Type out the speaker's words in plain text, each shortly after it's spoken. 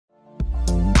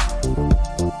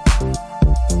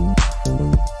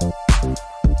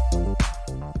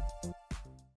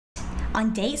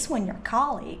On days when your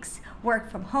colleagues work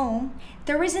from home,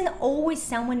 there isn't always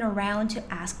someone around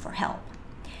to ask for help.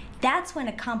 That's when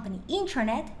a company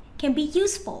intranet can be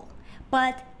useful,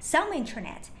 but some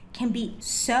intranet can be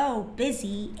so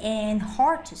busy and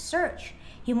hard to search.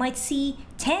 You might see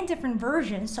 10 different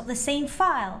versions of the same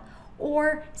file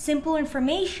or simple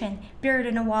information buried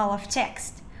in a wall of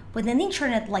text. With an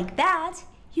intranet like that,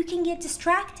 you can get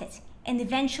distracted and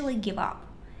eventually give up.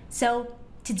 So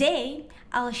today,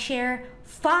 I'll share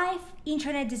 5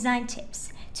 intranet design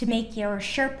tips to make your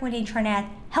SharePoint intranet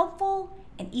helpful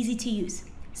and easy to use.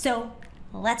 So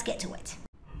let's get to it.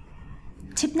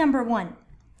 Tip number 1,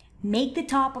 make the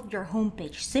top of your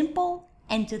homepage simple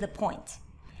and to the point.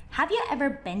 Have you ever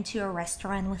been to a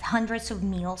restaurant with hundreds of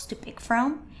meals to pick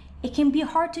from? It can be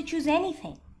hard to choose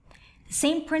anything. The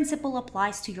same principle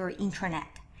applies to your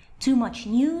intranet. Too much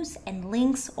news and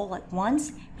links all at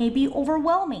once may be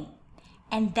overwhelming,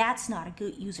 and that's not a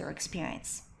good user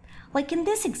experience. Like in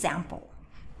this example,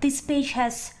 this page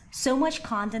has so much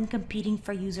content competing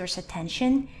for users'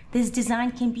 attention, this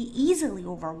design can be easily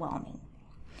overwhelming.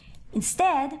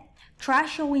 Instead, try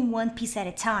showing one piece at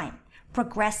a time,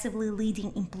 progressively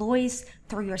leading employees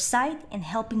through your site and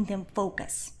helping them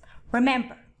focus.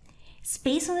 Remember,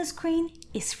 space on the screen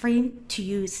is free to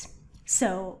use,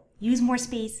 so use more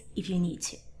space if you need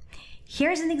to.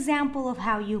 Here's an example of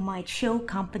how you might show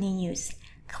company news.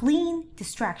 Clean,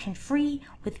 distraction-free,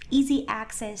 with easy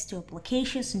access to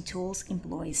applications and tools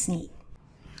employees need.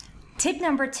 Tip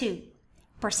number 2,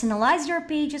 personalize your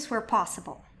pages where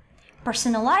possible.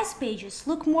 Personalized pages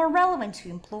look more relevant to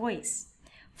employees.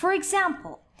 For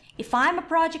example, if I'm a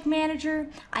project manager,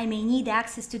 I may need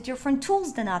access to different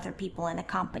tools than other people in a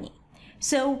company.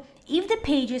 So if the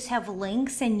pages have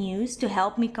links and news to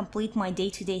help me complete my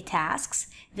day-to-day tasks,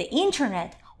 the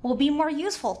intranet will be more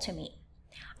useful to me.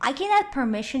 I can add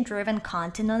permission-driven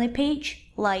content on a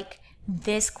page, like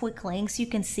these quick links you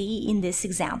can see in this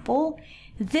example.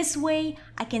 This way,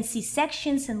 I can see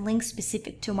sections and links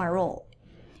specific to my role.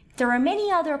 There are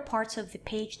many other parts of the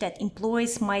page that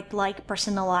employees might like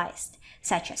personalized,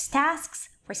 such as tasks,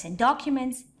 recent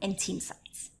documents, and team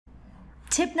sites.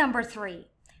 Tip number 3,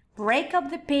 break up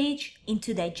the page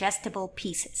into digestible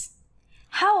pieces.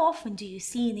 How often do you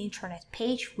see an intranet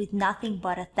page with nothing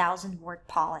but a 1,000-word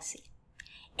policy?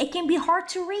 It can be hard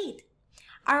to read.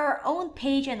 Our own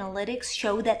page analytics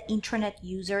show that intranet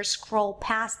users scroll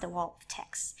past the wall of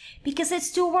text because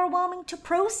it's too overwhelming to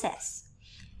process.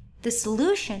 The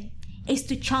solution is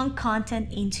to chunk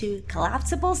content into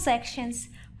collapsible sections,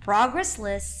 progress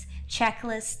lists,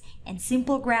 checklists, and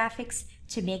simple graphics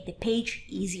to make the page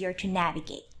easier to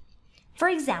navigate. For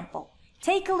example,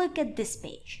 take a look at this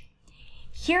page.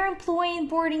 Here, employee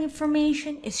onboarding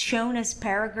information is shown as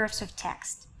paragraphs of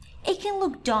text. It can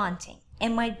look daunting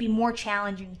and might be more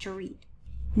challenging to read.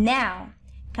 Now,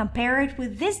 compare it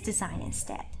with this design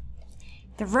instead.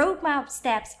 The roadmap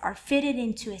steps are fitted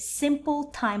into a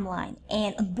simple timeline,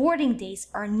 and onboarding days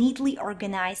are neatly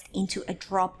organized into a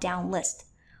drop-down list.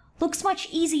 Looks much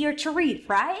easier to read,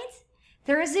 right?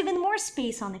 There is even more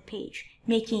space on the page,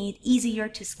 making it easier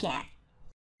to scan.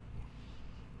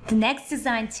 The next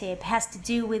design tip has to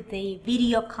do with the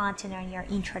video content on your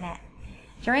intranet.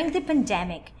 During the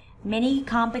pandemic, many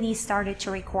companies started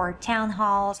to record town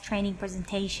halls, training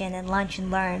presentation, and lunch and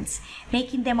learns,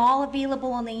 making them all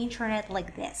available on the intranet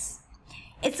like this.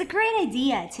 It's a great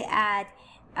idea to add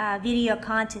video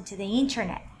content to the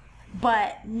intranet,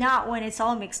 but not when it's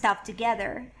all mixed up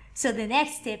together. So the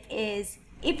next tip is,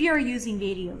 if you're using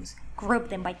videos, group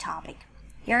them by topic.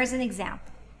 Here's an example.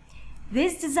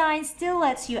 This design still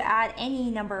lets you add any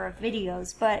number of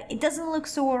videos, but it doesn't look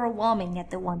so overwhelming as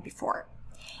the one before.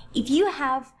 If you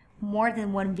have more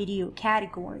than one video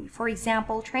category, for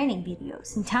example, training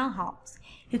videos and town halls,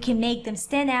 you can make them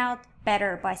stand out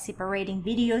better by separating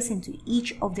videos into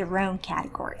each of their own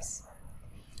categories.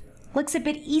 Looks a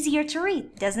bit easier to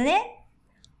read, doesn't it?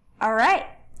 Alright,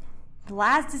 the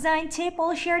last design tip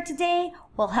I'll share today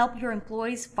will help your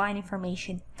employees find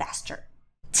information faster.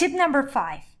 Tip number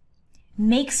 5,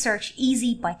 make search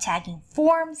easy by tagging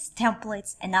forms,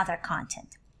 templates, and other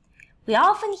content. We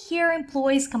often hear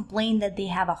employees complain that they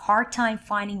have a hard time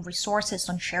finding resources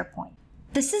on SharePoint.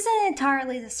 This isn't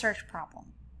entirely the search problem.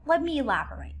 Let me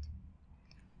elaborate.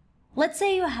 Let's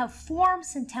say you have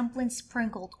forms and templates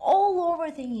sprinkled all over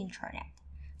the intranet.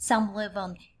 Some live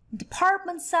on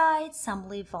department sites, some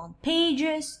live on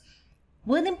pages.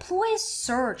 When employees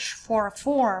search for a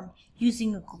form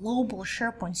using a global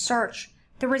SharePoint search,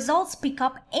 the results pick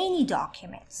up any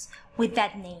documents with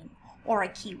that name or a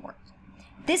keyword.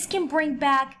 This can bring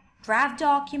back draft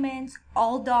documents,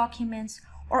 all documents,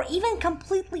 or even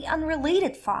completely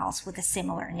unrelated files with a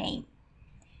similar name.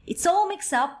 It's all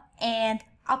mixed up and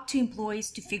up to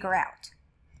employees to figure out.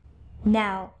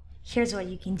 Now, here's what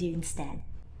you can do instead.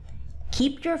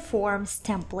 Keep your forms,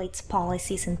 templates,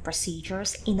 policies, and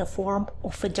procedures in the form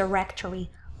of a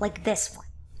directory like this one.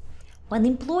 When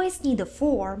employees need a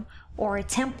form or a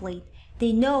template,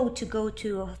 they know to go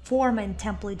to a form and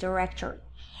template directory,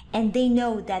 and they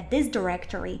know that this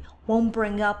directory won't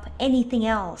bring up anything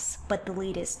else but the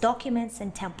latest documents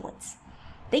and templates.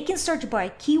 They can search by a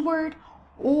keyword,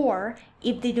 or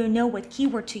if they don't know what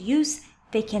keyword to use,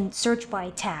 they can search by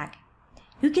a tag.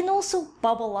 You can also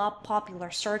bubble up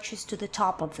popular searches to the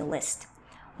top of the list.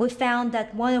 We found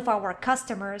that one of our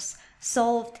customers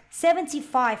solved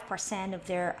 75% of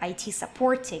their IT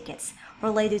support tickets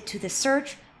related to the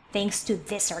search thanks to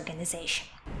this organization.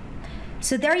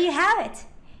 So there you have it.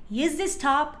 Use these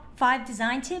top 5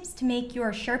 design tips to make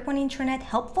your SharePoint intranet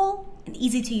helpful and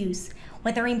easy to use,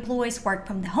 whether employees work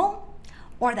from the home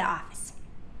or the office.